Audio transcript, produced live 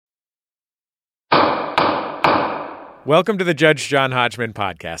Welcome to the Judge John Hodgman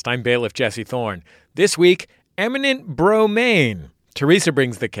podcast. I'm bailiff Jesse Thorne. This week, eminent bromane. Teresa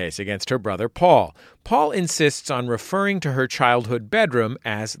brings the case against her brother Paul. Paul insists on referring to her childhood bedroom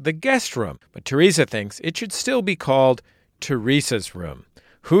as the guest room, but Teresa thinks it should still be called Teresa's room.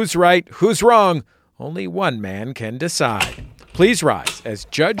 Who's right, who's wrong? Only one man can decide. Please rise as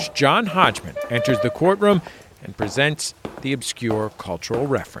Judge John Hodgman enters the courtroom and presents the obscure cultural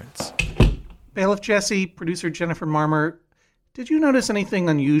reference. Bailiff Jesse, producer Jennifer Marmer, did you notice anything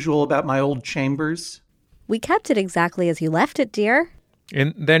unusual about my old chambers? We kept it exactly as you left it, dear.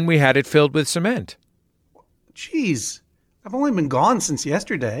 And then we had it filled with cement. Geez, I've only been gone since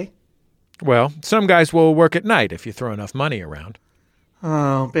yesterday. Well, some guys will work at night if you throw enough money around.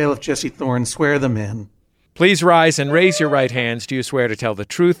 Oh, Bailiff Jesse Thorne, swear them in. Please rise and raise your right hands. Do you swear to tell the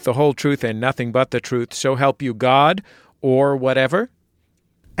truth, the whole truth, and nothing but the truth, so help you God, or whatever?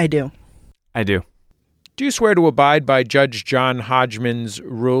 I do. I do. Do you swear to abide by Judge John Hodgman's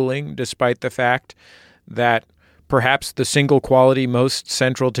ruling, despite the fact that perhaps the single quality most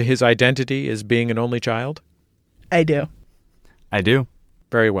central to his identity is being an only child? I do. I do.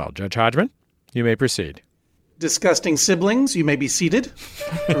 Very well. Judge Hodgman, you may proceed. Disgusting siblings, you may be seated.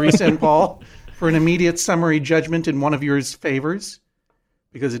 Teresa and Paul, for an immediate summary judgment in one of yours favors,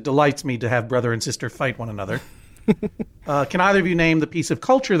 because it delights me to have brother and sister fight one another. Can either of you name the piece of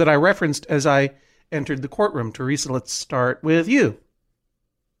culture that I referenced as I entered the courtroom? Teresa, let's start with you.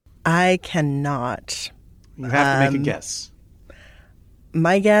 I cannot. You have to make a guess.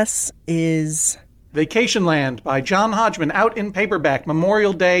 My guess is... Vacation Land by John Hodgman, out in paperback,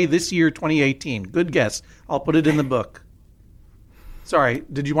 Memorial Day this year, 2018. Good guess. I'll put it in the book. Sorry,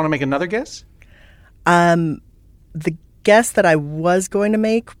 did you want to make another guess? The guess that I was going to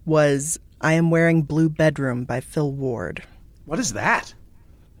make was I Am Wearing Blue Bedroom by Phil Ward. What is that?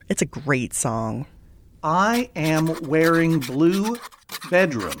 It's a great song. I Am Wearing Blue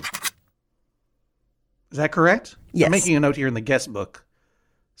Bedroom. Is that correct? Yes. I'm making a note here in the guest book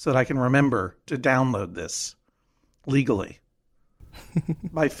so that I can remember to download this legally.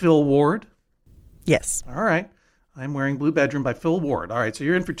 By Phil Ward? Yes. All right. I Am Wearing Blue Bedroom by Phil Ward. All right, so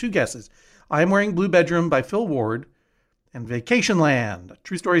you're in for two guesses. I Am Wearing Blue Bedroom by Phil Ward and Vacation Land,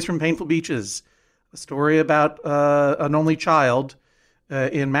 True Stories from Painful Beaches, a story about an only child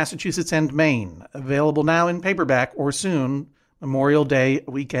in Massachusetts and Maine, available now in paperback or soon, Memorial Day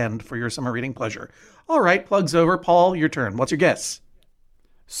weekend, for your summer reading pleasure. All right, plugs over. Paul, your turn. What's your guess?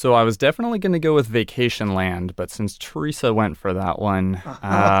 So I was definitely going to go with Vacation Land, but since Teresa went for that one,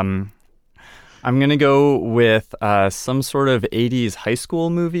 I'm going to go with some sort of 80s high school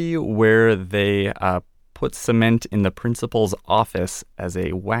movie where they put cement in the principal's office as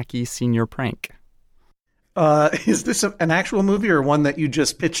a wacky senior prank. Is this an actual movie or one that you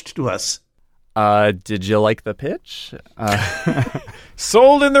just pitched to us? Did you like the pitch?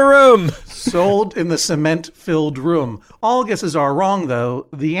 Sold in the room. Sold in the cement-filled room. All guesses are wrong, though.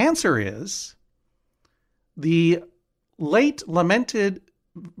 The answer is the late lamented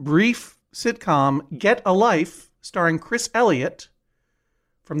brief sitcom Get a Life, starring Chris Elliott,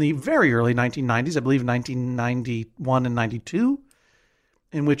 from the very early 1990s, I believe 1991 and 92,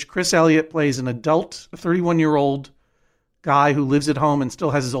 in which Chris Elliott plays an adult, 31-year-old guy who lives at home and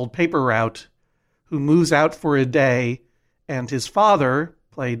still has his old paper route, who moves out for a day, and his father,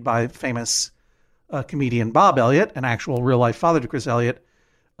 played by famous comedian Bob Elliott, an actual real-life father to Chris Elliott,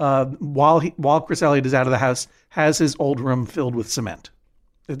 while Chris Elliott is out of the house, has his old room filled with cement.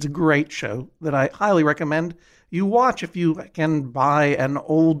 It's a great show that I highly recommend you watch if you can buy an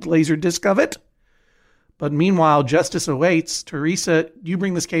old laser disc of it. But meanwhile, justice awaits. Teresa, you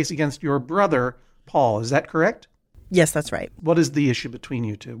bring this case against your brother, Paul. Is that correct? Yes, that's right. What is the issue between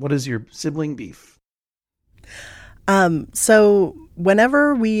you two? What is your sibling beef? So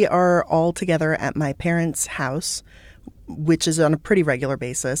whenever we are all together at my parents' house, which is on a pretty regular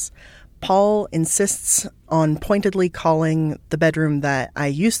basis, Paul insists on pointedly calling the bedroom that I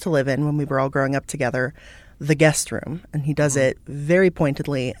used to live in when we were all growing up together the guest room. And he does it very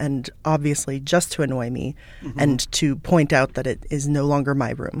pointedly and obviously just to annoy me and to point out that it is no longer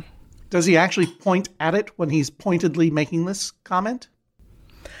my room. Does he actually point at it when he's pointedly making this comment?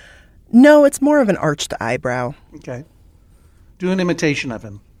 No, it's more of an arched eyebrow. Okay. Do an imitation of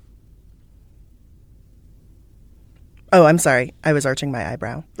him. Oh, I'm sorry. I was arching my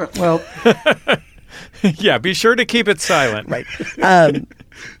eyebrow. Well, Yeah, be sure to keep it silent. Right.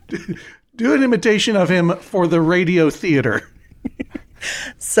 do an imitation of him for the radio theater.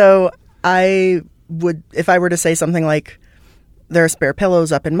 So I would, if I were to say something like, there are spare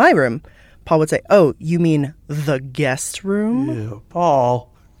pillows up in my room, Paul would say, oh, you mean the guest room? Ew,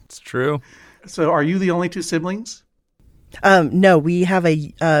 Paul. It's true. So are you the only two siblings? No, we have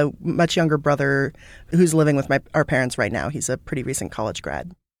a much younger brother who's living with our parents right now. He's a pretty recent college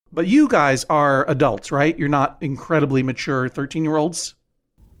grad. But you guys are adults, right? You're not incredibly mature 13-year-olds?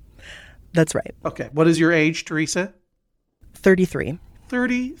 That's right. Okay. What is your age, Teresa? 33.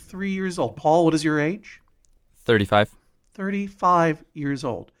 33 years old. Paul, what is your age? 35. 35 years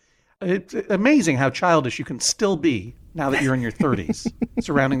old. It's amazing how childish you can still be now that you're in your 30s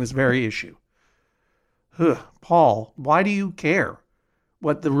surrounding this very issue. Paul, why do you care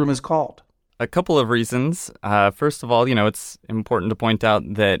what the room is called? A couple of reasons. First of all, it's important to point out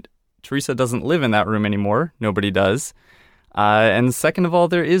that Teresa doesn't live in that room anymore. Nobody does. And second of all,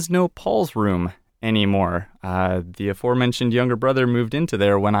 there is no Paul's room anymore. The aforementioned younger brother moved into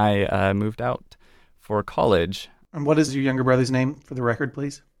there when I moved out for college. And what is your younger brother's name, for the record,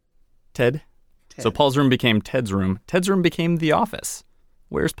 please? Ted. So Paul's room became Ted's room. Ted's room became the office.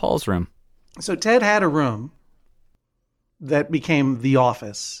 Where's Paul's room? So Ted had a room that became the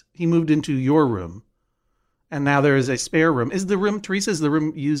office. He moved into your room, and now there is a spare room. Is the room, Teresa, is the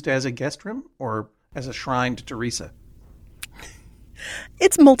room used as a guest room or as a shrine to Teresa?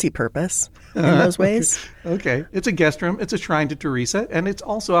 It's multi-purpose in those ways. Okay. It's a guest room, it's a shrine to Teresa, and it's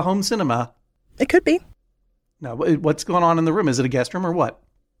also a home cinema. It could be. Now, what's going on in the room? Is it a guest room or what?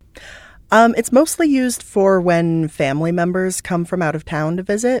 It's mostly used for when family members come from out of town to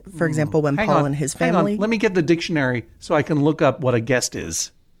visit. For example, when Paul and his family. Hang on. Let me get the dictionary so I can look up what a guest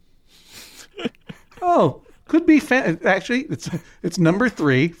is. Oh, could be. Actually, it's number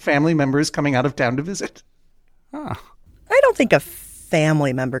 3. Family members coming out of town to visit. Oh. I don't think a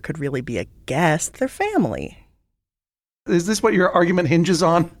family member could really be a guest. They're family. Is this what your argument hinges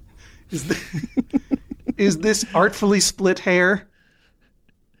on? Is this artfully split hair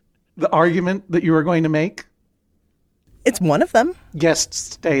the argument that you are going to make? It's one of them. Guests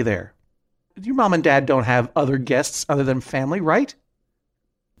stay there. Your mom and dad don't have other guests other than family, right?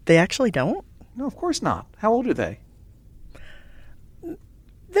 They actually don't? No, of course not. How old are they?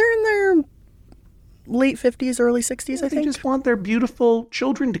 They're in their late 50s, early 60s, I think. They just want their beautiful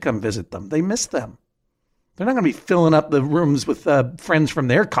children to come visit them. They miss them. They're not going to be filling up the rooms with friends from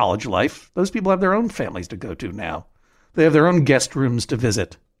their college life. Those people have their own families to go to now. They have their own guest rooms to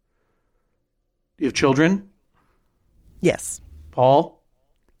visit. Do you have children? Yes. Paul?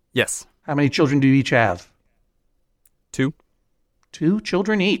 Yes. How many children do you each have? 2. 2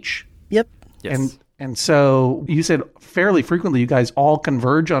 children each? Yep. Yes. And so you said fairly frequently you guys all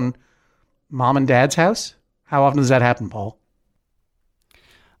converge on mom and dad's house? How often does that happen, Paul?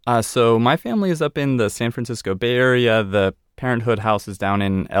 So my family is up in the San Francisco Bay Area. The Parenthood house is down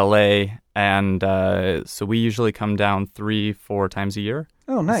in L.A., and so we usually come down 3-4 times a year.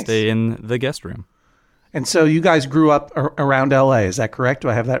 Oh, nice. Stay in the guest room. And so you guys grew up around L.A., is that correct? Do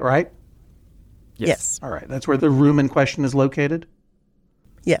I have that right? Yes. All right. That's where the room in question is located?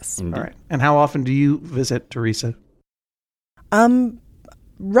 Yes. Indeed. All right. And how often do you visit Teresa?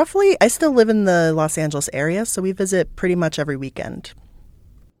 Roughly, I still live in the Los Angeles area, so we visit pretty much every weekend.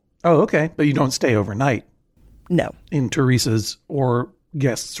 Oh, okay. But you don't stay overnight No, in Teresa's or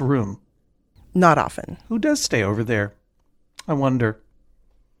guest's room. not often. Who does stay over there? I wonder.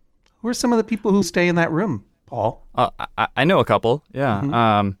 Who are some of the people who stay in that room, Paul? I know a couple, yeah.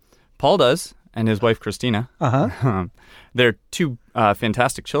 Mm-hmm. Paul does, and his wife, Christina. Uh-huh. They're 2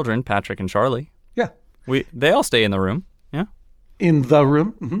 fantastic children, Patrick and Charlie. Yeah. They all stay in the room, yeah. In the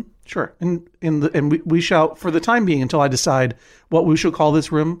room? Mm-hmm. Sure. And we shall, for the time being, until I decide what we shall call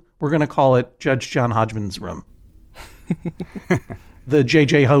this room, we're going to call it Judge John Hodgman's room. The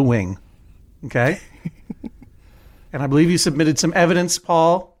J.J. Ho wing. Okay? And I believe you submitted some evidence,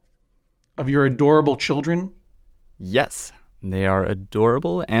 Paul, of your adorable children. Yes, they are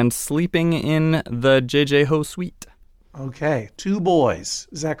adorable and sleeping in the J.J. Ho suite. Okay. 2 boys.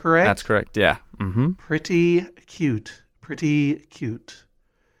 Is that correct? That's correct, yeah. Mm-hmm. Pretty cute. Pretty cute.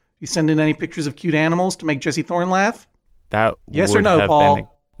 You send in any pictures of cute animals to make Jesse Thorne laugh? That Yes or would no, have Paul? been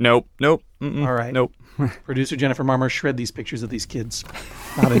Nope. Mm-mm. All right. Nope. Producer Jennifer Marmer, shred these pictures of these kids.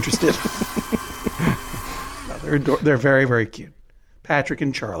 Not interested. No, they're very, very cute. Patrick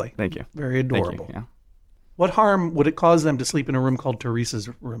and Charlie. Thank you. Very adorable. Thank you, yeah. What harm would it cause them to sleep in a room called Teresa's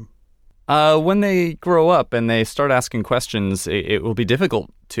room? When they grow up and they start asking questions, it will be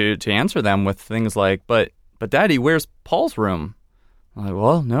difficult to answer them with things like, but Daddy, where's Paul's room? I'm like,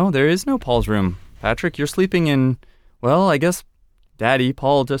 well, no, there is no Paul's room. Patrick, you're sleeping in, well, I guess Daddy,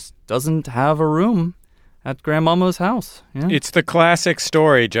 Paul just doesn't have a room at Grandmama's house. Yeah. It's the classic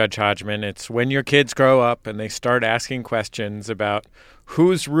story, Judge Hodgman. It's when your kids grow up and they start asking questions about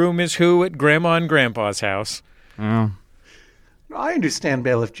whose room is who at Grandma and Grandpa's house. Yeah. I understand,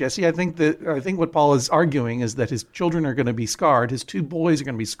 Bailiff Jesse. I think what Paul is arguing is that his children are going to be scarred. His two boys are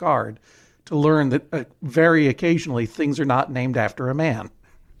going to be scarred to learn that very occasionally things are not named after a man.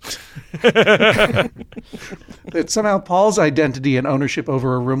 That somehow Paul's identity and ownership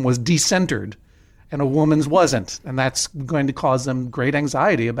over a room was decentered and a woman's wasn't. And that's going to cause them great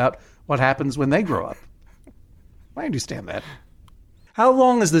anxiety about what happens when they grow up. I understand that. How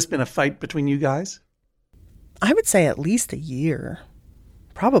long has this been a fight between you guys? I would say at least a year.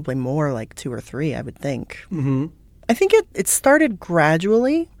 Probably more, like 2 or 3, I would think. Mm-hmm. I think it started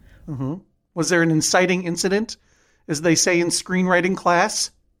gradually. Mm-hmm. Was there an inciting incident, as they say in screenwriting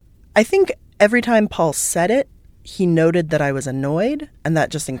class? I think every time Paul said it, he noted that I was annoyed, and that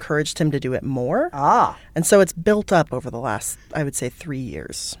just encouraged him to do it more. Ah. And so it's built up over the last, I would say, 3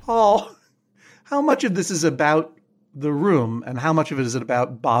 years. Paul, how much of this is about the room, and how much of it is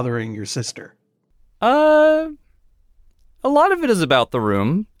about bothering your sister? A lot of it is about the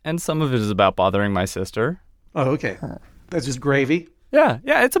room, and some of it is about bothering my sister. Oh, okay. That's just gravy? Yeah,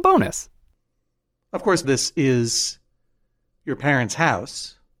 it's a bonus. Of course, this is your parents'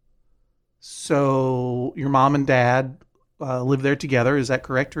 house. So your mom and dad live there together. Is that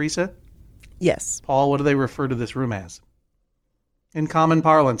correct, Teresa? Yes. Paul, what do they refer to this room as? In common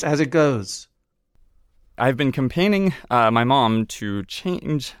parlance, as it goes. I've been campaigning my mom to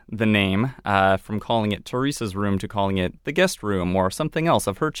change the name from calling it Teresa's room to calling it the guest room or something else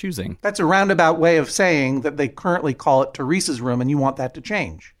of her choosing. That's a roundabout way of saying that they currently call it Teresa's room and you want that to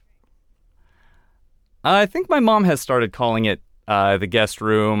change. I think my mom has started calling it the guest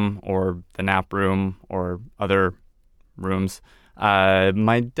room or the nap room or other rooms.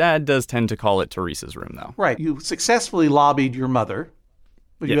 My dad does tend to call it Teresa's room, though. Right. You successfully lobbied your mother,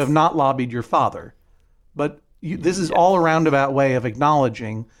 but you Yes. have not lobbied your father. But this is all a roundabout way of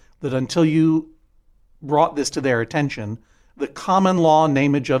acknowledging that until you brought this to their attention, the common law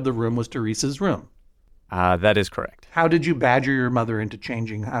nameage of the room was Teresa's room. That is correct. How did you badger your mother into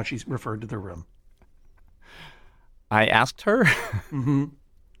changing how she referred to the room? I asked her, Mm-hmm.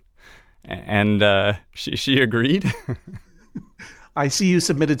 and she agreed. I see you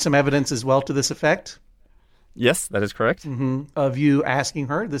submitted some evidence as well to this effect. Yes, that is correct. Mm-hmm. Of you asking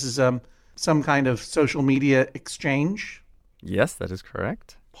her. This is some kind of social media exchange. Yes, that is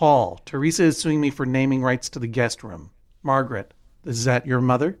correct. Paul, Teresa is suing me for naming rights to the guest room. Margaret, is that your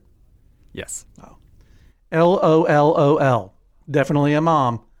mother? Yes. LOLOL. Definitely a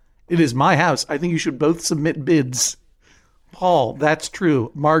mom. It is my house. I think you should both submit bids. Paul, that's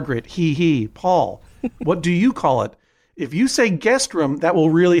true. Margaret, he. Paul, what do you call it? If you say guest room, that will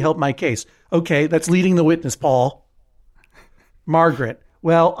really help my case. Okay, that's leading the witness, Paul. Margaret,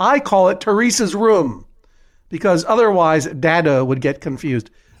 well, I call it Teresa's room because otherwise Dado would get confused.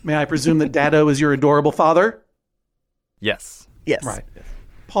 May I presume that Dado is your adorable father? Yes. Yes. Right.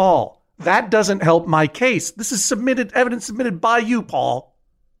 Paul, that doesn't help my case. This is evidence submitted by you, Paul.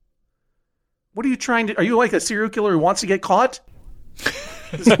 What are you trying to... Are you like a serial killer who wants to get caught?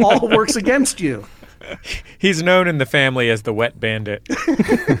 This all works against you. He's known in the family as the wet bandit.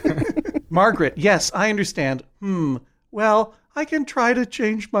 Margaret, yes, I understand. Well, I can try to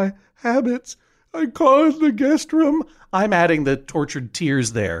change my habits. I call it the guest room. I'm adding the tortured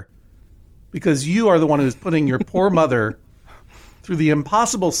tears there because you are the one who's putting your poor mother through the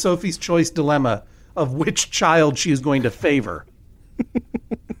impossible Sophie's Choice dilemma of which child she is going to favor.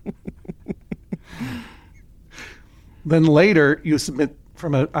 Then later you submit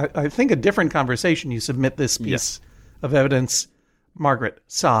from I think a different conversation, you submit this piece of evidence. Margaret,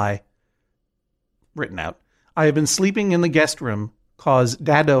 sigh, written out. I have been sleeping in the guest room cause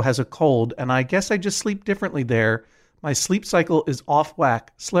Dado has a cold, and I guess I just sleep differently there. My sleep cycle is off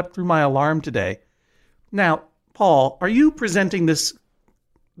whack. Slept through my alarm today. Now, Paul, are you presenting this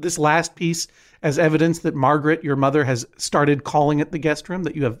last piece as evidence that Margaret, your mother, has started calling it the guest room,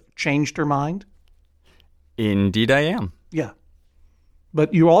 that you have changed her mind? Indeed I am. Yeah.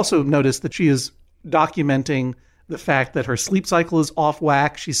 But you also notice that she is documenting the fact that her sleep cycle is off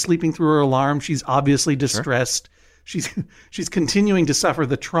whack. She's sleeping through her alarm. She's obviously distressed. Sure. She's continuing to suffer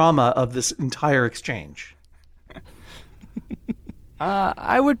the trauma of this entire exchange.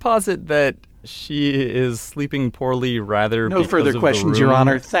 I would posit that she is sleeping poorly rather No because further of the questions, room. Your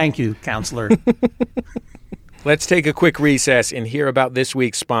Honor. Thank you, Counselor. Let's take a quick recess and hear about this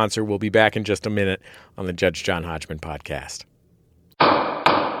week's sponsor. We'll be back in just a minute on the Judge John Hodgman podcast.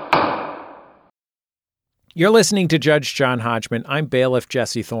 You're listening to Judge John Hodgman. I'm Bailiff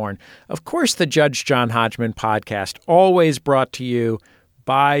Jesse Thorne. Of course, the Judge John Hodgman podcast, always brought to you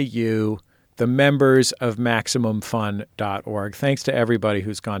by you, the members of MaximumFun.org. Thanks to everybody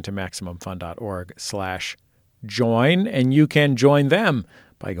who's gone to MaximumFun.org/ join, and you can join them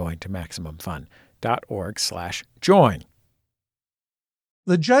by going to MaximumFun.org/join.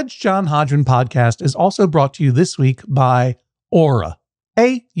 The Judge John Hodgman podcast is also brought to you this week by Aura.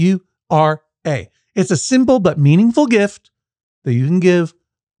 A-U-R-A. It's a simple but meaningful gift that you can give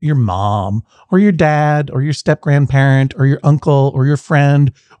your mom or your dad or your step-grandparent or your uncle or your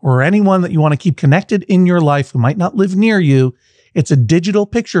friend or anyone that you want to keep connected in your life who might not live near you. It's a digital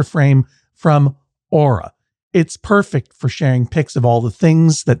picture frame from Aura. It's perfect for sharing pics of all the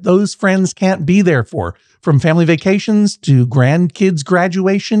things that those friends can't be there for, from family vacations to grandkids'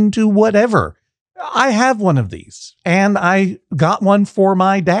 graduation to whatever. I have one of these, and I got one for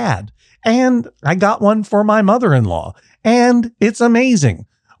my dad, and I got one for my mother-in-law, and it's amazing.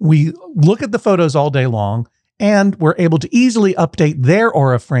 We look at the photos all day long, and we're able to easily update their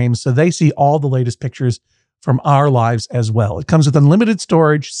Aura frames so they see all the latest pictures from our lives as well. It comes with unlimited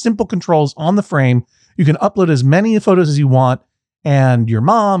storage, simple controls on the frame. You can upload as many photos as you want, and your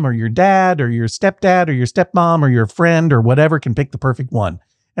mom or your dad or your stepdad or your stepmom or your friend or whatever can pick the perfect one.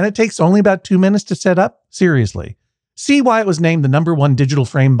 And it takes only about 2 minutes to set up. Seriously. See why it was named the #1 digital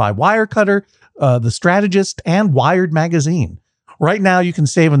frame by Wirecutter, The Strategist, and Wired Magazine. Right now, you can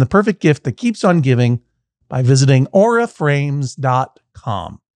save on the perfect gift that keeps on giving by visiting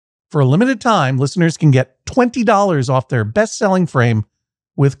auraframes.com. For a limited time, listeners can get $20 off their best-selling frame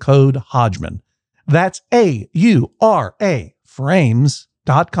with code Hodgman. That's A-U-R-A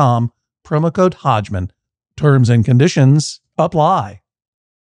frames.com, promo code Hodgman. Terms and conditions apply.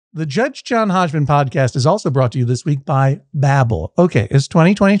 The Judge John Hodgman podcast is also brought to you this week by Babbel. Okay, it's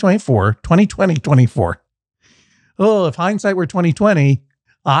 2020-24. Oh, if hindsight were 2020,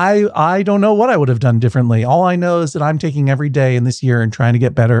 I don't know what I would have done differently. All I know is that I'm taking every day in this year and trying to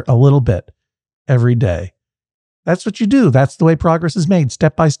get better a little bit every day. That's what you do. That's the way progress is made,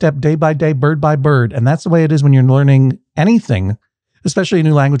 step by step, day by day, bird by bird. And that's the way it is when you're learning anything, especially a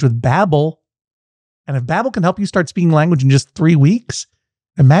new language with Babbel. And if Babbel can help you start speaking language in just 3 weeks,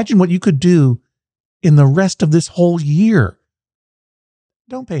 imagine what you could do in the rest of this whole year.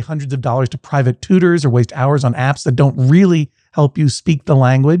 Don't pay hundreds of dollars to private tutors or waste hours on apps that don't really help you speak the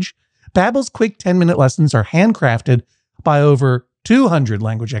language. Babbel's quick 10-minute lessons are handcrafted by over 200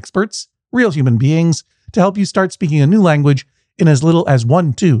 language experts, real human beings, to help you start speaking a new language in as little as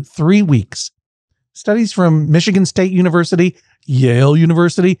 1, 2, 3 weeks. Studies from Michigan State University, Yale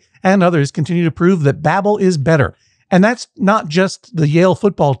University, and others continue to prove that Babbel is better. And that's not just the Yale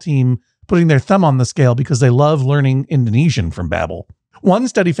football team putting their thumb on the scale because they love learning Indonesian from Babbel. One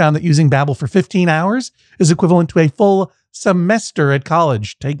study found that using Babbel for 15 hours is equivalent to a full semester at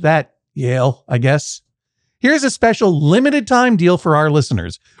college. Take that, Yale, I guess. Here's a special limited time deal for our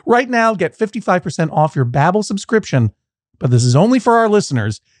listeners. Right now, get 55% off your Babbel subscription, but this is only for our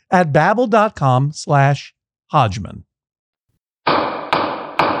listeners at babbel.com/Hodgman.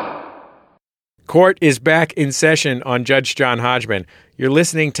 Court is back in session on Judge John Hodgman. You're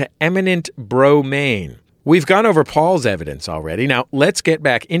listening to Eminent Bromain. We've gone over Paul's evidence already. Now, let's get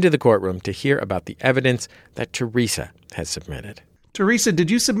back into the courtroom to hear about the evidence that Teresa has submitted. Teresa, did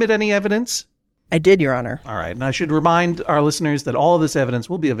you submit any evidence? I did, Your Honor. All right. And I should remind our listeners that all of this evidence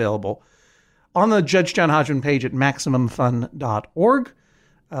will be available on the Judge John Hodgman page at MaximumFun.org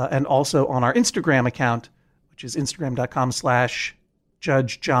and also on our Instagram account, which is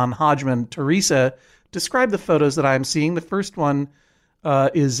Instagram.com/Judge John Hodgman. Teresa, describe the photos that I'm seeing. The first one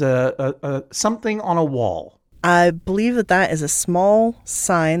is something on a wall. I believe that is a small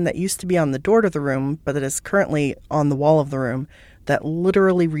sign that used to be on the door to the room, but that is currently on the wall of the room, that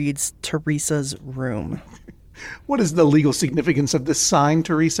literally reads Teresa's room. What is the legal significance of this sign,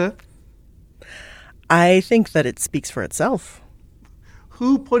 Teresa? I think that it speaks for itself.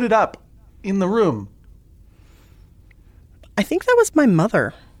 Who put it up in the room? I think that was my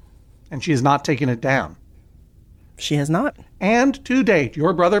mother. And she has not taken it down. She has not. And to date,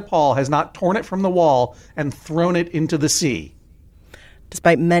 your brother Paul has not torn it from the wall and thrown it into the sea.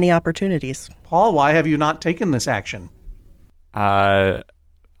 Despite many opportunities. Paul, why have you not taken this action? I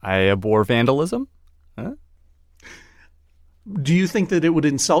abhor vandalism. Huh? Do you think that it would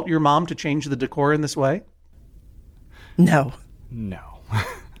insult your mom to change the decor in this way? No. No.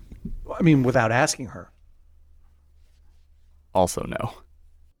 I mean, without asking her. Also no.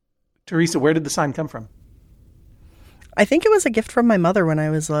 Teresa, where did the sign come from? I think it was a gift from my mother when I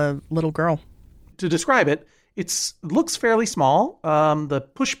was a little girl. To describe it, it looks fairly small. The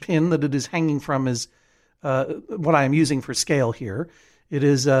push pin that it is hanging from is what I am using for scale here. It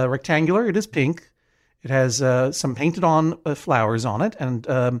is rectangular. It is pink. It has some painted on flowers on it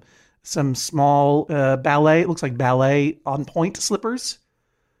and some small ballet. It looks like ballet on point slippers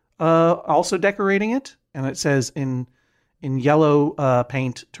also decorating it. and it says in yellow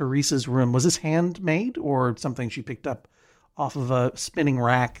paint, Teresa's room. Was this handmade or something she picked up off of a spinning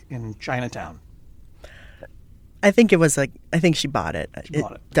rack in Chinatown? I think she bought it. She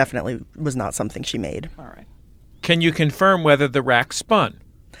bought it. Definitely was not something she made. All right. Can you confirm whether the rack spun?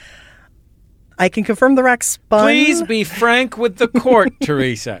 I can confirm the rack spun. Please be frank with the court,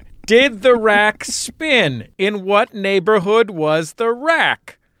 Teresa. Did the rack spin? In what neighborhood was the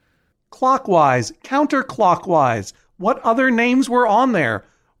rack? Clockwise, counterclockwise. What other names were on there?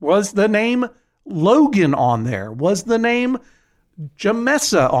 Was the name Logan on there? Was the name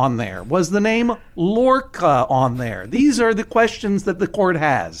Jamessa on there? Was the name Lorca on there? These are the questions that the court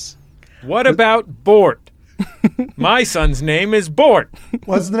has. What about Bort? My son's name is Bort.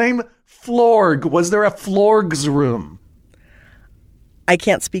 Was the name Florg? Was there a Florg's room? I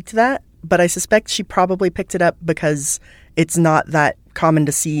can't speak to that, but I suspect she probably picked it up because it's not that common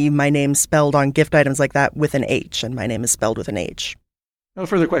to see my name spelled on gift items like that with an H, and my name is spelled with an H. No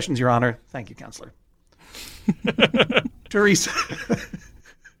further questions, Your Honor. Thank you, Counselor. Teresa.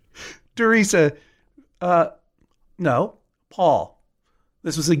 No, Paul.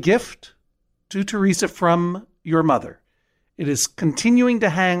 This was a gift to Teresa from your mother. It is continuing to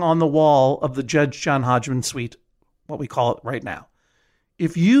hang on the wall of the Judge John Hodgman suite, what we call it right now.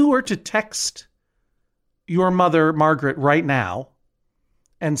 If you were to text your mother, Margaret, right now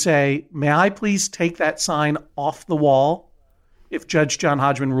and say, may I please take that sign off the wall if Judge John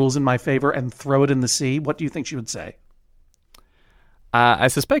Hodgman rules in my favor, and throw it in the sea, what do you think she would say? I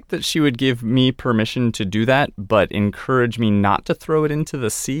suspect that she would give me permission to do that, but encourage me not to throw it into the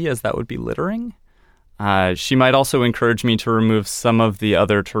sea, as that would be littering. She might also encourage me to remove some of the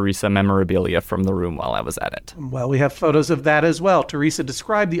other Teresa memorabilia from the room while I was at it. Well, we have photos of that as well. Teresa,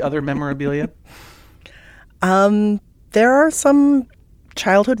 describe the other memorabilia. There are some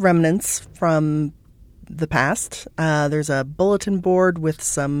childhood remnants from the past. There's a bulletin board with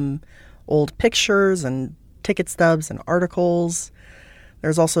some old pictures and ticket stubs and articles.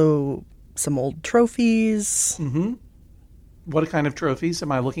 There's also some old trophies. Mm-hmm. What kind of trophies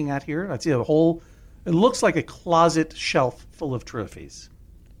am I looking at here? I see a whole, it looks like a closet shelf full of trophies.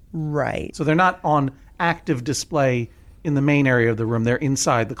 Right. So they're not on active display in the main area of the room. They're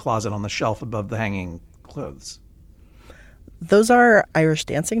inside the closet on the shelf above the hanging clothes. Those are Irish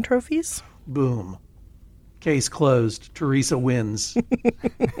dancing trophies. Boom. Case closed. Teresa wins.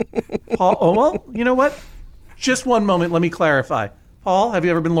 Paul, oh, well, you know what? Just one moment. Let me clarify. Paul, have you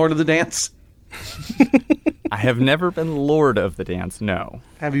ever been Lord of the Dance? I have never been Lord of the Dance, no.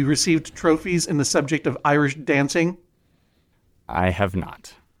 Have you received trophies in the subject of Irish dancing? I have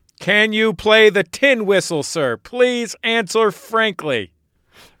not. Can you play the tin whistle, sir? Please answer frankly.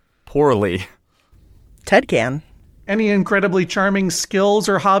 Poorly. Ted can. Any incredibly charming skills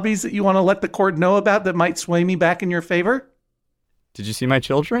or hobbies that you want to let the court know about that might sway me back in your favor? Did you see my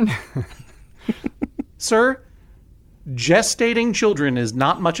children? Sir, gestating children is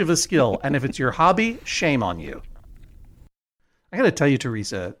not much of a skill, and if it's your hobby, shame on you. I got to tell you,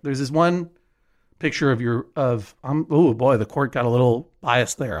 Teresa, there's this one picture oh boy, the court got a little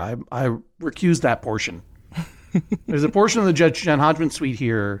biased there. I recused that portion. There's a portion of the Judge John Hodgman suite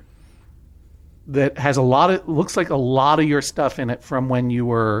here that has looks like a lot of your stuff in it from when you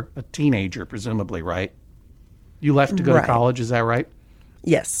were a teenager, presumably, right? You left to go to college, is that right?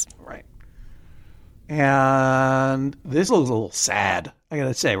 Yes. Right. And this looks a little sad, I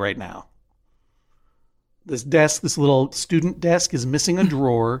gotta say right now. This desk, this little student desk, is missing a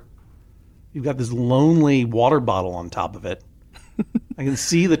drawer. You've got this lonely water bottle on top of it. I can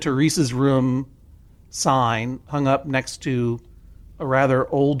see the Teresa's room sign hung up next to a rather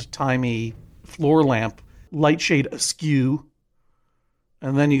old-timey floor lamp, light shade askew.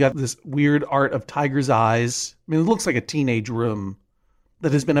 And then you got this weird art of tiger's eyes. I mean, it looks like a teenage room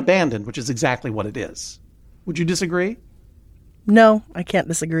that has been abandoned, which is exactly what it is. Would you disagree? No, I can't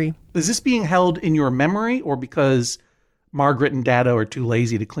disagree. Is this being held in your memory, or because Margaret and Dado are too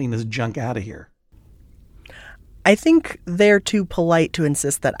lazy to clean this junk out of here? I think they're too polite to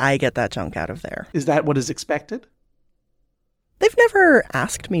insist that I get that junk out of there. Is that what is expected? They've never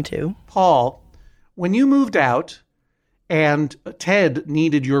asked me to. Paul, when you moved out and Ted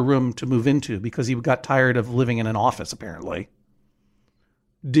needed your room to move into because he got tired of living in an office, apparently,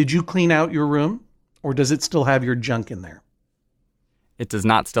 did you clean out your room, or does it still have your junk in there? It does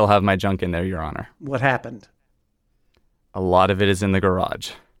not still have my junk in there, Your Honor. What happened? A lot of it is in the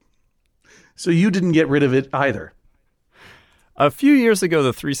garage. So you didn't get rid of it either? A few years ago,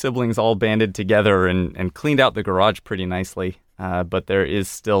 the three siblings all banded together and cleaned out the garage pretty nicely. But there is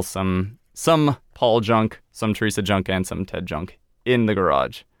still some Paul junk, some Teresa junk, and some Ted junk in the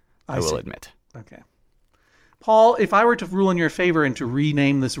garage, I will admit. Okay. Paul, if I were to rule in your favor and to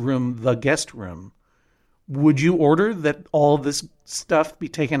rename this room the guest room, would you order that all this stuff be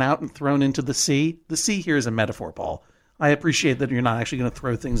taken out and thrown into the sea? The sea here is a metaphor, Paul. I appreciate that you're not actually going to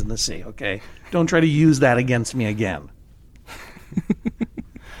throw things in the sea, okay? Don't try to use that against me again.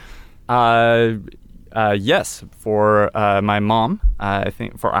 Yes, for my mom, I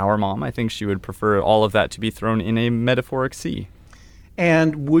think for our mom, I think she would prefer all of that to be thrown in a metaphoric sea.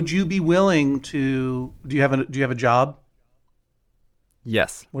 And would you be willing to? Do you have a job?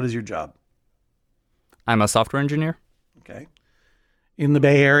 Yes. What is your job? I'm a software engineer. Okay. In the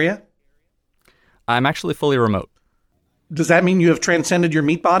Bay Area? I'm actually fully remote. Does that mean you have transcended your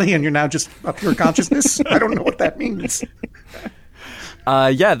meat body and you're now just a pure consciousness? I don't know what that means.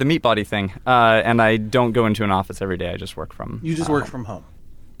 Yeah, the meat body thing. And I don't go into an office every day. I just work from You just work from home.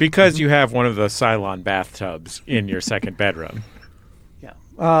 Because you have one of the Cylon bathtubs in your second bedroom. Yeah.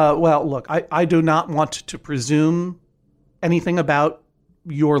 Well, look, I do not want to presume anything about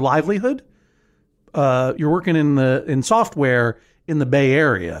your livelihood. You're working in software in the Bay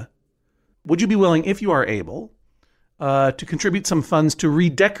Area. Would you be willing, if you are able, to contribute some funds to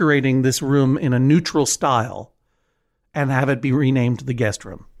redecorating this room in a neutral style and have it be renamed the guest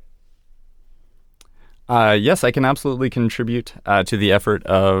room? Yes, I can absolutely contribute to the effort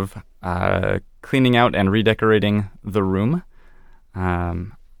of cleaning out and redecorating the room.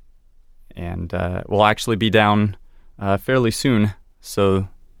 And we'll actually be down fairly soon, so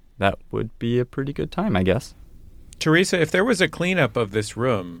that would be a pretty good time, I guess. Teresa, if there was a cleanup of this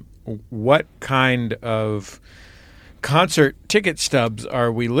room, what kind of concert ticket stubs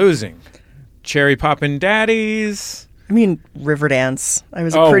are we losing? Cherry Poppin' Daddies? I mean, Riverdance. I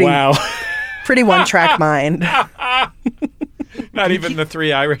was wow. pretty one-track mind. Not even the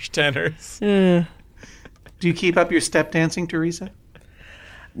three Irish tenors. Do you keep up your step dancing, Teresa?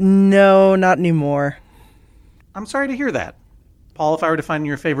 No, not anymore. I'm sorry to hear that. Paul, if I were to find in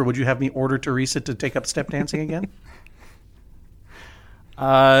your favor, would you have me order Teresa to take up step dancing again?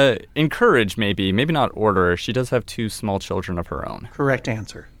 Encourage, maybe not order. She does have 2 small children of her own. Correct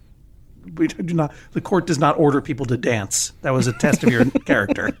answer. We do not. The court does not order people to dance. That was a test of your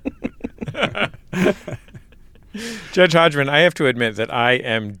character. Judge Hodgman, I have to admit that I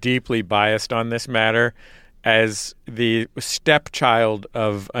am deeply biased on this matter as the stepchild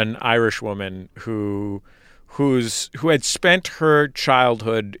of an Irish woman who had spent her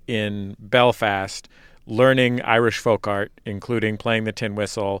childhood in Belfast learning Irish folk art, including playing the tin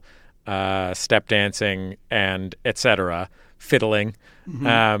whistle, step dancing, and etc., fiddling,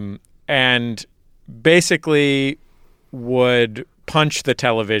 and basically would punch the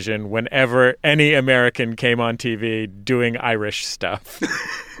television whenever any American came on TV doing Irish stuff.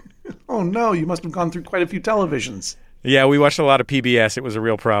 Oh, no, you must have gone through quite a few televisions. Yeah, we watched a lot of PBS. It was a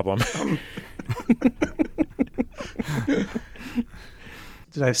real problem.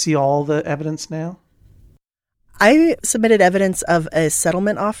 Did I see all the evidence now? I submitted evidence of a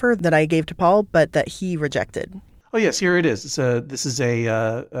settlement offer that I gave to Paul, but that he rejected. Oh, yes, here it is. This is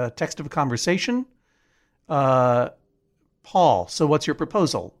a text of a conversation. Paul, so what's your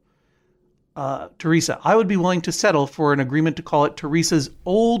proposal? Teresa, I would be willing to settle for an agreement to call it Teresa's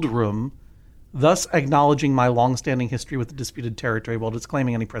old room, thus acknowledging my long-standing history with the disputed territory while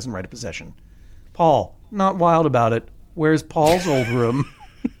disclaiming any present right of possession. Paul, not wild about it. Where's Paul's old room?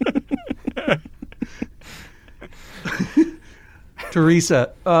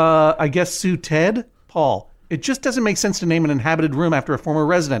 Teresa, I guess sue Ted? Paul, it just doesn't make sense to name an inhabited room after a former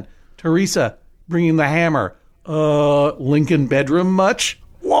resident. Teresa, bringing the hammer. Lincoln bedroom much?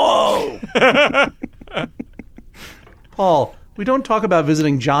 Whoa! Paul, we don't talk about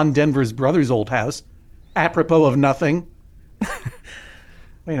visiting John Denver's brother's old house. Apropos of nothing.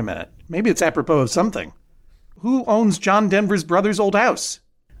 Wait a minute. Maybe it's apropos of something. Who owns John Denver's brother's old house?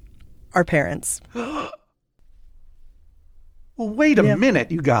 Our parents. Well, wait a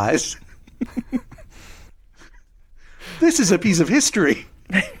minute, you guys. This is a piece of history.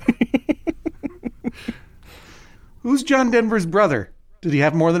 Who's John Denver's brother? Did he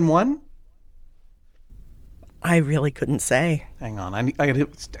have more than one? I really couldn't say. Hang on. I got to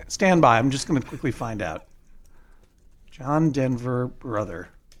stand by. I'm just going to quickly find out. John Denver brother.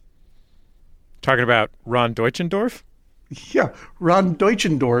 Talking about Ron Deutschendorf? Yeah, Ron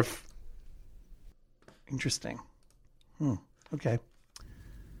Deutschendorf. Interesting. Okay.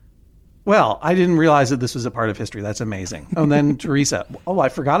 Well, I didn't realize that this was a part of history. That's amazing. Oh, and then Teresa. Oh, I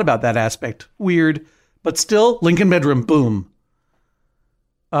forgot about that aspect. Weird. But still, Lincoln bedroom, boom.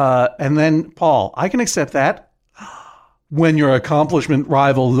 And then Paul, I can accept that. When your accomplishment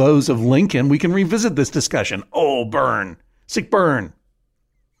rival those of Lincoln, we can revisit this discussion. Oh, burn. Sick burn.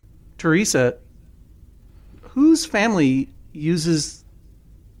 Teresa, whose family uses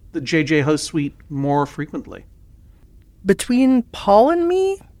the JJ Ho suite more frequently? Between Paul and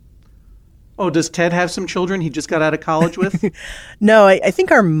me? Oh, does Ted have some children he just got out of college with? No, I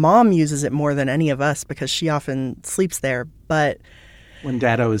think our mom uses it more than any of us because she often sleeps there. But When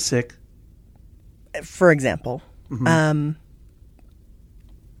Daddo is sick? for example, I'll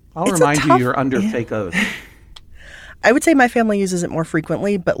It's a remind you tough- you're under fake oath. I would say my family uses it more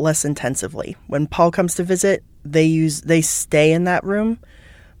frequently, but less intensively. When Paul comes to visit, they stay in that room.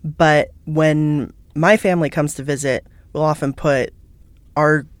 But when my family comes to visit, we'll often put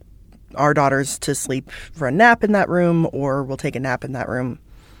our daughters to sleep for a nap in that room, or we'll take a nap in that room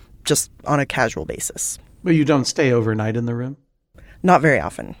just on a casual basis. But you don't stay overnight in the room Not very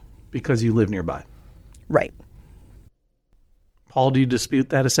often. because you live nearby. Right. Paul, do you dispute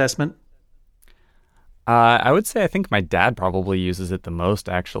that assessment? I would say I think my dad probably uses it the most,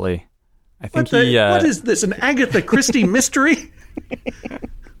 actually. I think What is this, an Agatha Christie mystery?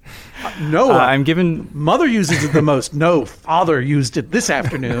 No, I'm given... mother uses it the most. No, father used it this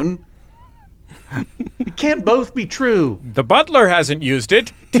afternoon. It can't both be true. The butler hasn't used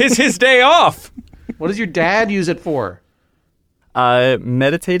it. 'Tis his day off. What does your dad use it for?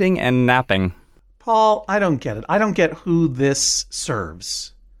 meditating and napping. Paul, I don't get it. I don't get who this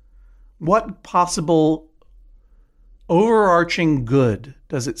serves. What possible overarching good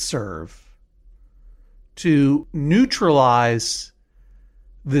does it serve to neutralize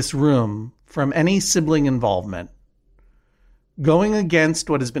this room from any sibling involvement, going against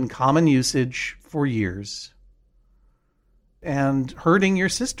what has been common usage for years, and hurting your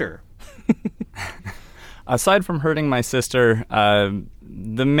sister? Aside from hurting my sister,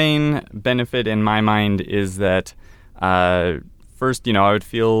 the main benefit in my mind is that first, I would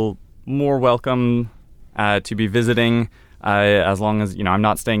feel more welcome to be visiting as long as, I'm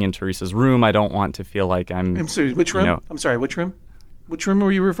not staying in Teresa's room. I don't want to feel like I'm sorry, which room? I'm sorry, which room? Which room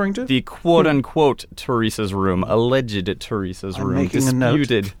were you referring to? The quote-unquote Teresa's room, alleged Teresa's room, making a note.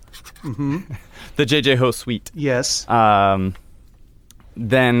 disputed. The JJ Ho suite. Yes.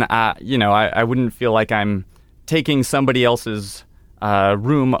 Then, I wouldn't feel like I'm taking somebody else's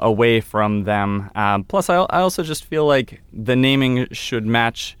room away from them. Plus, I also just feel like the naming should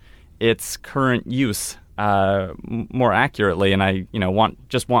match its current use more accurately, and I, want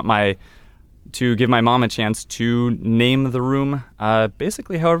to give my mom a chance to name the room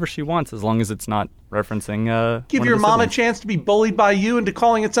basically however she wants, as long as it's not referencing. Give one your of the mom a siblings. chance to be bullied by you into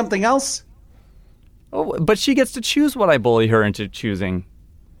calling it something else? Oh, but she gets to choose what I bully her into choosing.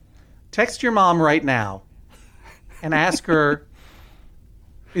 Text your mom right now and ask her,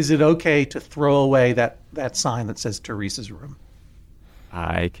 is it okay to throw away that sign that says Teresa's room?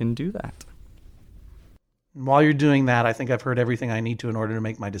 I can do that. And while you're doing that, I think I've heard everything I need to in order to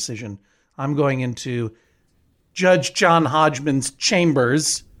make my decision. I'm going into Judge John Hodgman's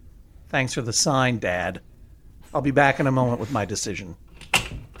chambers. Thanks for the sign, Dad. I'll be back in a moment with my decision.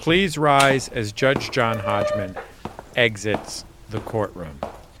 Please rise as Judge John Hodgman exits the courtroom.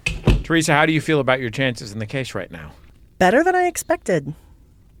 Teresa, how do you feel about your chances in the case right now? Better than I expected.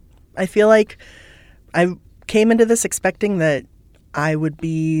 I feel like I came into this expecting that I would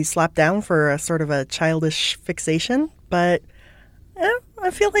be slapped down for a sort of a childish fixation, but I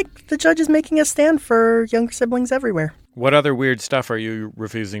feel like the judge is making a stand for younger siblings everywhere. What other weird stuff are you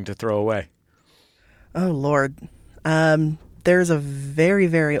refusing to throw away? Oh, Lord. There's a very,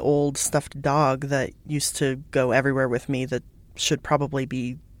 very old stuffed dog that used to go everywhere with me that should probably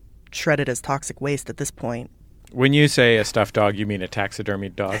be shredded as toxic waste at this point. When you say a stuffed dog, you mean a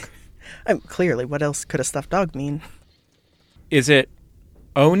taxidermied dog? Clearly, what else could a stuffed dog mean? Is it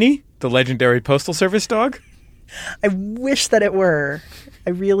Oni, the legendary Postal Service dog? I wish that it were.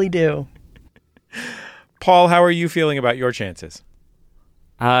 I really do. Paul, how are you feeling about your chances?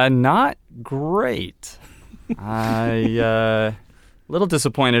 Not great. A little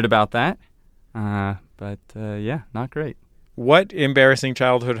disappointed about that. But yeah, not great. What embarrassing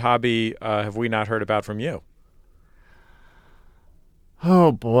childhood hobby have we not heard about from you?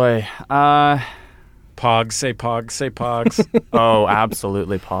 Oh, boy. Pogs, say pogs, say pogs. Oh,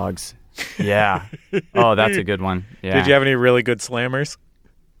 absolutely, Pogs. Yeah. Oh, that's a good one. Yeah. Did you have any really good slammers?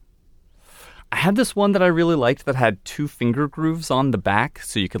 I had this one that I really liked that had 2 finger grooves on the back,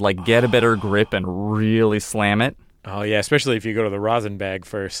 so you could get a better grip and really slam it. Oh, yeah, especially if you go to the rosin bag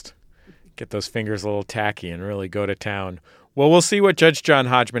first. Get those fingers a little tacky and really go to town. Well, we'll see what Judge John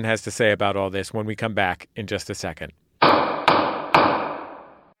Hodgman has to say about all this when we come back in just a second.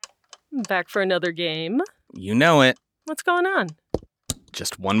 Back for another game. You know it. What's going on?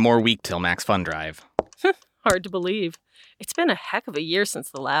 Just one more week till Max Fun Drive. Hard to believe. It's been a heck of a year since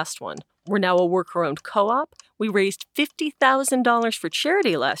the last one. We're now a worker-owned co-op. We raised $50,000 for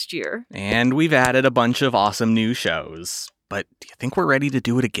charity last year. And we've added a bunch of awesome new shows. But do you think we're ready to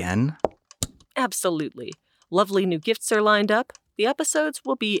do it again? Absolutely. Lovely new gifts are lined up. The episodes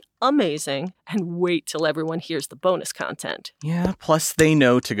will be amazing. And wait till everyone hears the bonus content. Yeah, plus they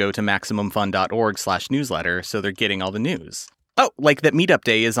know to go to MaximumFun.org/newsletter, so they're getting all the news. Oh, like that meetup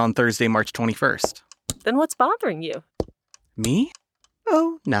day is on Thursday, March 21st. Then what's bothering you? Me?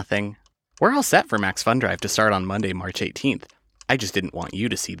 Oh, nothing. We're all set for Max Fun Drive to start on Monday, March 18th. I just didn't want you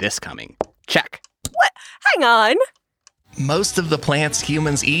to see this coming. Check. What? Hang on. Most of the plants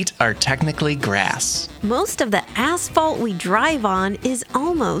humans eat are technically grass. Most of the asphalt we drive on is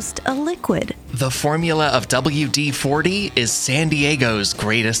almost a liquid. The formula of WD-40 is San Diego's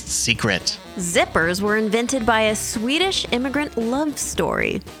greatest secret. Zippers were invented by a Swedish immigrant love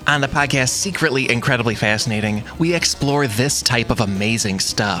story. On the podcast Secretly Incredibly Fascinating, we explore this type of amazing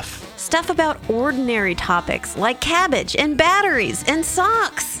stuff. Stuff about ordinary topics like cabbage and batteries and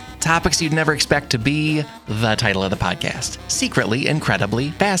socks. Topics you'd never expect to be the title of the podcast. Secretly Incredibly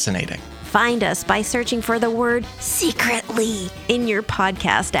Fascinating. Find us by searching for the word secretly in your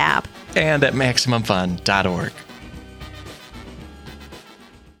podcast app. And at MaximumFun.org.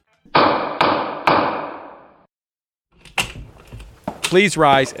 Please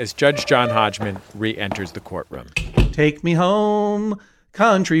rise as Judge John Hodgman re-enters the courtroom. Take me home,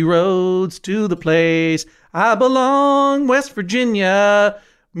 country roads to the place I belong, West Virginia,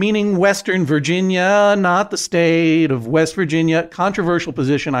 meaning Western Virginia, not the state of West Virginia. Controversial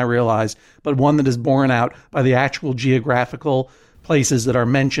position, I realize, but one that is borne out by the actual geographical places that are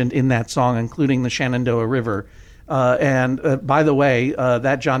mentioned in that song, including the Shenandoah River. And by the way,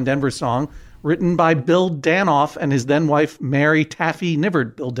 that John Denver song, written by Bill Danoff and his then wife, Mary Taffy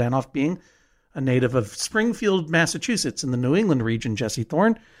Nivard, Bill Danoff being a native of Springfield, Massachusetts in the New England region, Jesse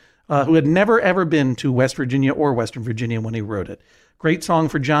Thorne, who had never, ever been to West Virginia or Western Virginia when he wrote it. Great song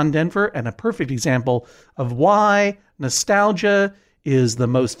for John Denver and a perfect example of why nostalgia is the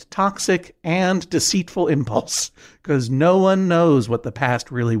most toxic and deceitful impulse, because no one knows what the past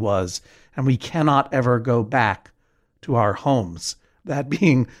really was, and we cannot ever go back to our homes. That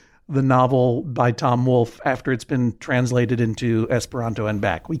being the novel by Tom Wolfe after it's been translated into Esperanto and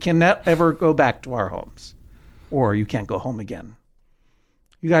back. We cannot ever go back to our homes, or you can't go home again.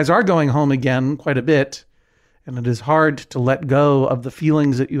 You guys are going home again quite a bit, and it is hard to let go of the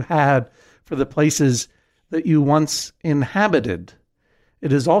feelings that you had for the places that you once inhabited.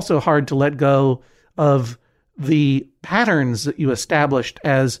 It is also hard to let go of the patterns that you established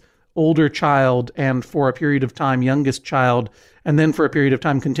as older child and for a period of time youngest child, and then for a period of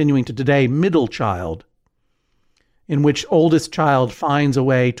time continuing to today middle child, in which oldest child finds a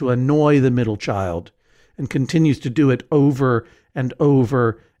way to annoy the middle child and continues to do it over and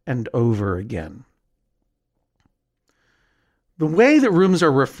over and over again. The way that rooms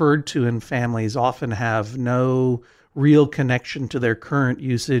are referred to in families often have no real connection to their current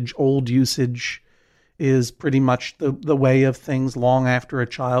usage. Old usage is pretty much the way of things long after a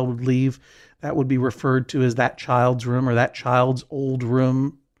child would leave. That would be referred to as that child's room or that child's old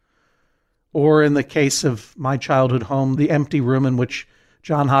room. Or in the case of my childhood home, the empty room in which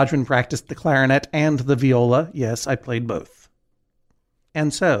John Hodgman practiced the clarinet and the viola. Yes, I played both.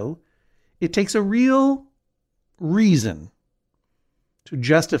 And so it takes a real reason to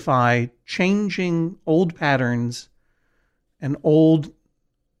justify changing old patterns and old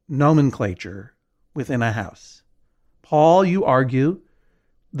nomenclature within a house. Paul, you argue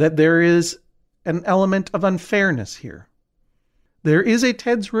that there is an element of unfairness here. There is a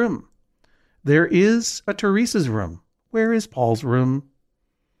Ted's room. There is a Teresa's room. Where is Paul's room?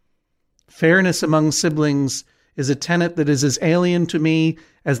 Fairness among siblings is a tenet that is as alien to me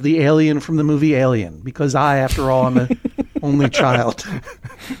as the alien from the movie Alien, because I, after all, am an only child.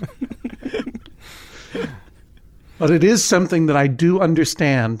 But it is something that I do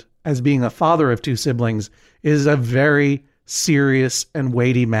understand, as being a father of two siblings, is a very serious and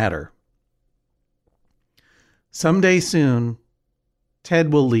weighty matter. Someday soon,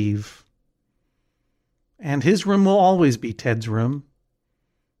 Ted will leave, and his room will always be Ted's room,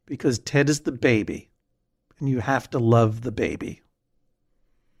 because Ted is the baby, and you have to love the baby.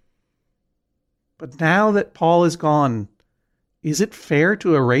 But now that Paul is gone, is it fair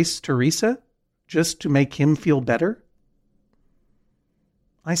to erase Teresa just to make him feel better?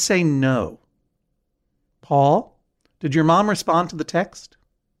 I say no. Paul, did your mom respond to the text?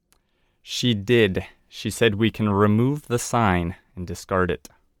 She did. She said we can remove the sign and discard it.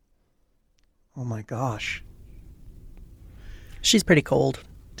 Oh my gosh. She's pretty cold.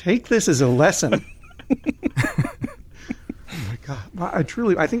 Take this as a lesson. Oh my God.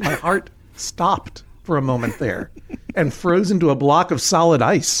 I think my heart stopped for a moment there and froze into a block of solid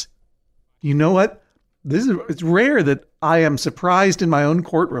ice. You know what? It's rare that I am surprised in my own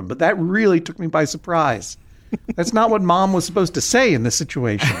courtroom, but that really took me by surprise. That's not what Mom was supposed to say in this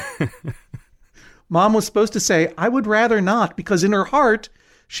situation. Mom was supposed to say, I would rather not, because in her heart,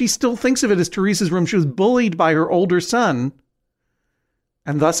 she still thinks of it as Teresa's room. She was bullied by her older son,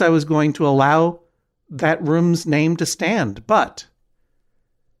 and thus I was going to allow that room's name to stand. But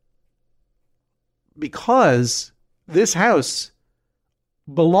because this house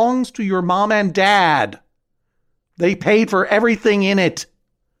belongs to your mom and dad, they paid for everything in it,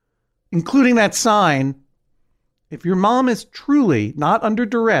 including that sign. If your mom is truly not under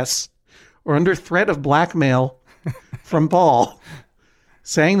duress or under threat of blackmail from Paul,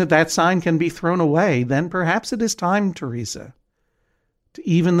 saying that sign can be thrown away, then perhaps it is time, Teresa, to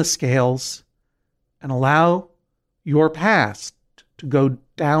even the scales and allow your past to go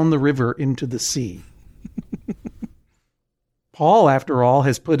down the river into the sea. Paul, after all,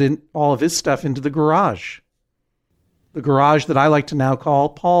 has put in all of his stuff into the garage. The garage that I like to now call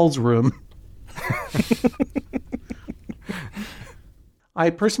Paul's room. I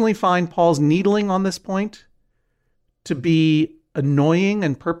personally find Paul's needling on this point to be annoying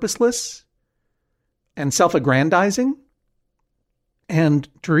and purposeless and self-aggrandizing. And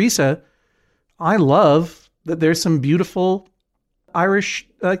Teresa, I love that there's some beautiful Irish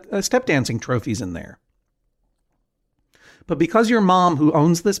step dancing trophies in there. But because your mom, who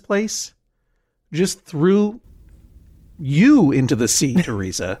owns this place, just threw you into the sea,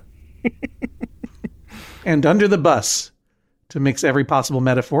 Teresa, and under the bus, to mix every possible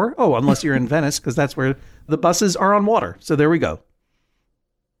metaphor. Oh, unless you're in Venice, because that's where the buses are on water. So there we go.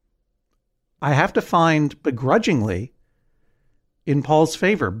 I have to find begrudgingly in Paul's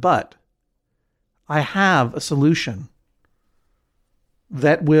favor, but I have a solution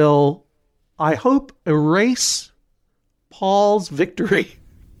that will, I hope, erase Paul's victory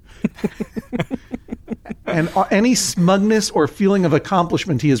and any smugness or feeling of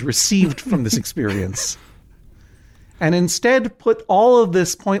accomplishment he has received from this experience, and instead put all of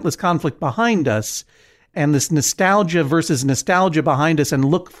this pointless conflict behind us and this nostalgia versus nostalgia behind us and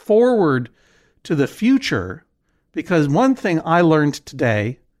look forward to the future. Because one thing I learned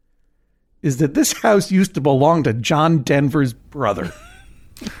today is that this house used to belong to John Denver's brother.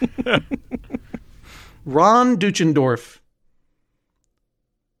 Ron Duchendorf,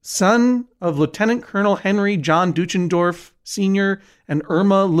 son of Lieutenant Colonel Henry John Duchendorf Sr. and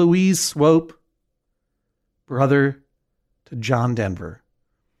Irma Louise Swope, brother to John Denver.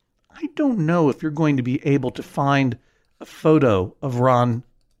 I don't know if you're going to be able to find a photo of Ron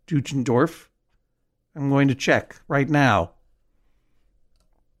Duchendorf. I'm going to check right now.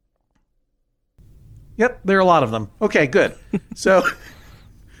 Yep, there are a lot of them. Okay, good. So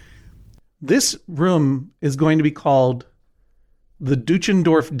this room is going to be called the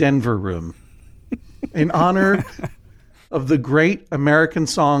Duchendorf Denver Room in honor of the great American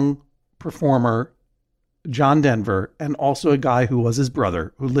song performer John Denver, and also a guy who was his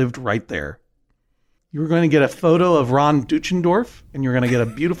brother who lived right there. You're going to get a photo of Ron Duchendorf, and you're going to get a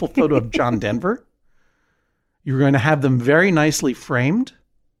beautiful photo of John Denver. You're going to have them very nicely framed.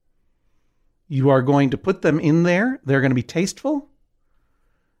 You are going to put them in there. They're going to be tasteful.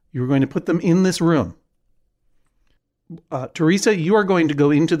 You're going to put them in this room. Teresa, you are going to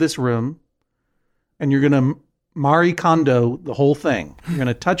go into this room and you're going to Marie Kondo the whole thing. You're going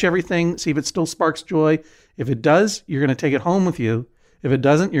to touch everything, see if it still sparks joy. If it does, you're going to take it home with you. If it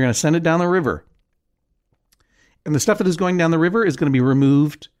doesn't, you're going to send it down the river. And the stuff that is going down the river is going to be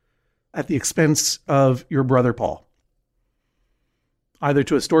removed at the expense of your brother Paul, either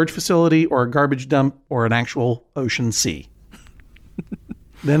to a storage facility or a garbage dump or an actual ocean sea.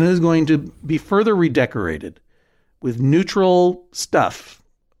 Then it is going to be further redecorated with neutral stuff.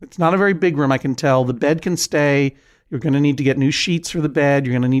 It's not a very big room, I can tell. The bed can stay. You're going to need to get new sheets for the bed.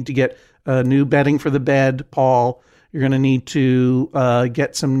 You're going to need to get new bedding for the bed, Paul. You're going to need to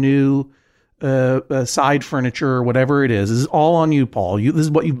get some new side furniture or whatever it is. This is all on you, Paul. This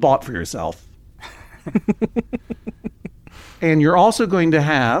is what you bought for yourself. And you're also going to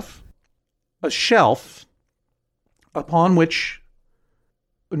have a shelf upon which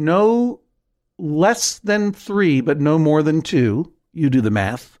no less than 3, but no more than 2, you do the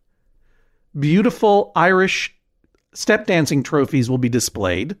math, beautiful Irish step dancing trophies will be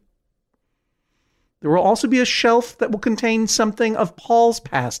displayed. There will also be a shelf that will contain something of Paul's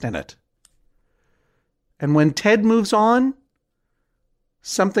past in it. And when Ted moves on,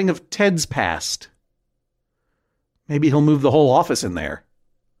 something of Ted's past. Maybe he'll move the whole office in there.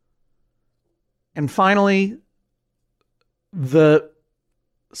 And finally, the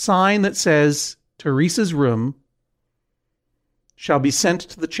sign that says Teresa's room shall be sent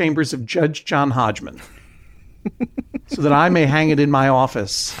to the chambers of Judge John Hodgman so that I may hang it in my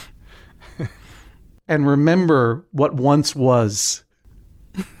office and remember what once was.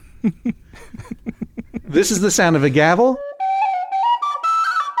 This is the sound of a gavel.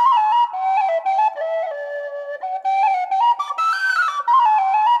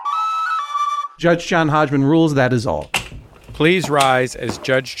 Judge John Hodgman rules, that is all. Please rise as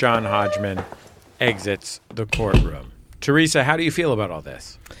Judge John Hodgman exits the courtroom. Teresa, how do you feel about all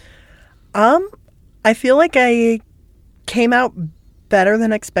this? I feel like I came out better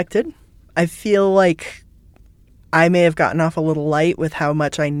than expected. I feel like I may have gotten off a little light with how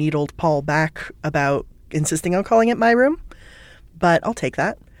much I needled Paul back about insisting on calling it my room, but I'll take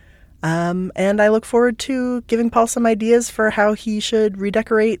that. And I look forward to giving Paul some ideas for how he should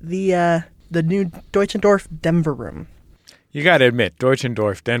redecorate the new Deutschendorf Denver room. You got to admit,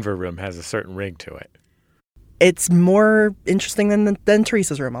 Deutschendorf Denver room has a certain ring to it. It's more interesting than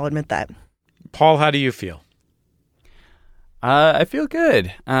Teresa's room, I'll admit that. Paul, how do you feel? I feel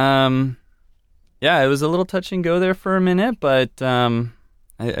good. Yeah, it was a little touch and go there for a minute, but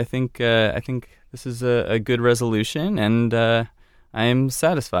I think this is a good resolution, and I am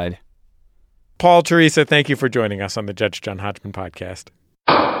satisfied. Paul, Teresa, thank you for joining us on the Judge John Hodgman podcast.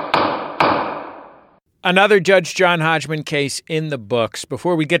 Another Judge John Hodgman case in the books.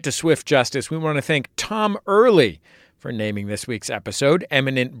 Before we get to swift justice, we want to thank Tom Early for naming this week's episode,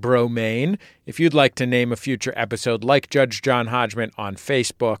 Eminent Bromain. If you'd like to name a future episode like Judge John Hodgman on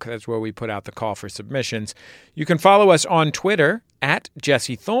Facebook, that's where we put out the call for submissions. You can follow us on Twitter at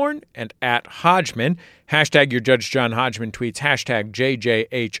Jesse Thorne and at Hodgman. Hashtag your Judge John Hodgman tweets, hashtag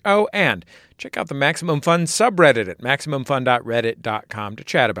JJHO, and check out the Maximum Fun subreddit at MaximumFun.reddit.com to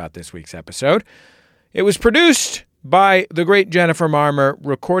chat about this week's episode. It was produced by the great Jennifer Marmer,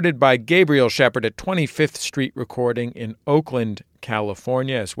 recorded by Gabriel Shepard at 25th Street Recording in Oakland,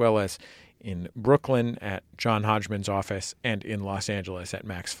 California, as well as in Brooklyn at John Hodgman's office and in Los Angeles at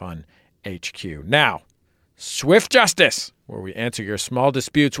Max Fun HQ. Now, swift justice, where we answer your small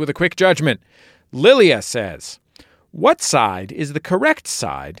disputes with a quick judgment. Lilia says, what side is the correct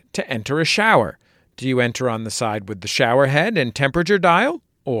side to enter a shower? Do you enter on the side with the shower head and temperature dial,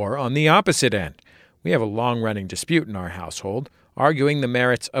 or on the opposite end? We have a long-running dispute in our household, arguing the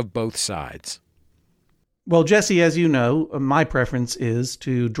merits of both sides. Well, Jesse, as you know, my preference is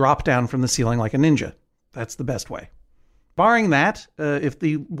to drop down from the ceiling like a ninja. That's the best way. Barring that, if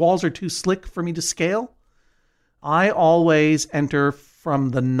the walls are too slick for me to scale, I always enter from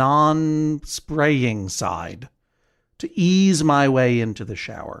the non-spraying side to ease my way into the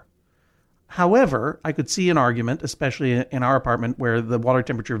shower. However, I could see an argument, especially in our apartment where the water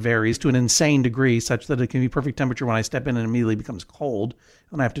temperature varies to an insane degree such that it can be perfect temperature when I step in and immediately becomes cold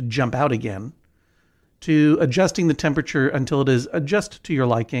and I have to jump out again, to adjusting the temperature until it is just to your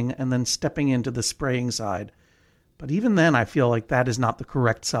liking and then stepping into the spraying side. But even then, I feel like that is not the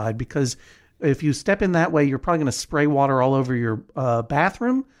correct side, because if you step in that way, you're probably going to spray water all over your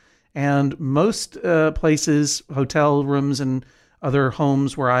bathroom. And most places, hotel rooms and other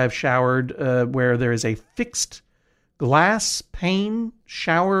homes where I have showered, where there is a fixed glass pane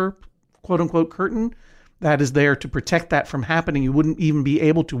shower, quote-unquote, curtain that is there to protect that from happening, you wouldn't even be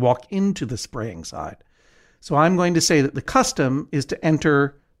able to walk into the spraying side. So I'm going to say that the custom is to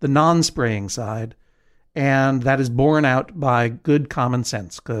enter the non-spraying side, and that is borne out by good common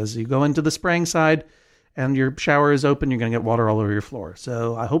sense, because you go into the spraying side and your shower is open, you're going to get water all over your floor.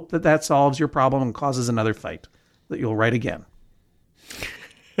 So I hope that that solves your problem and causes another fight that you'll write again.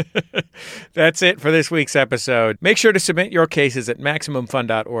 That's it for this week's episode. Make sure to submit your cases at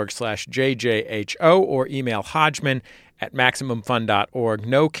MaximumFun.org/JJHO or email Hodgman@MaximumFun.org.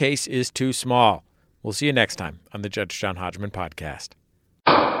 No case is too small. We'll see you next time on the Judge John Hodgman podcast.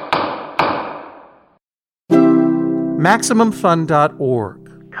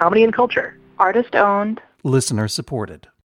 MaximumFun.org. Comedy and culture. Artist owned. Listener supported.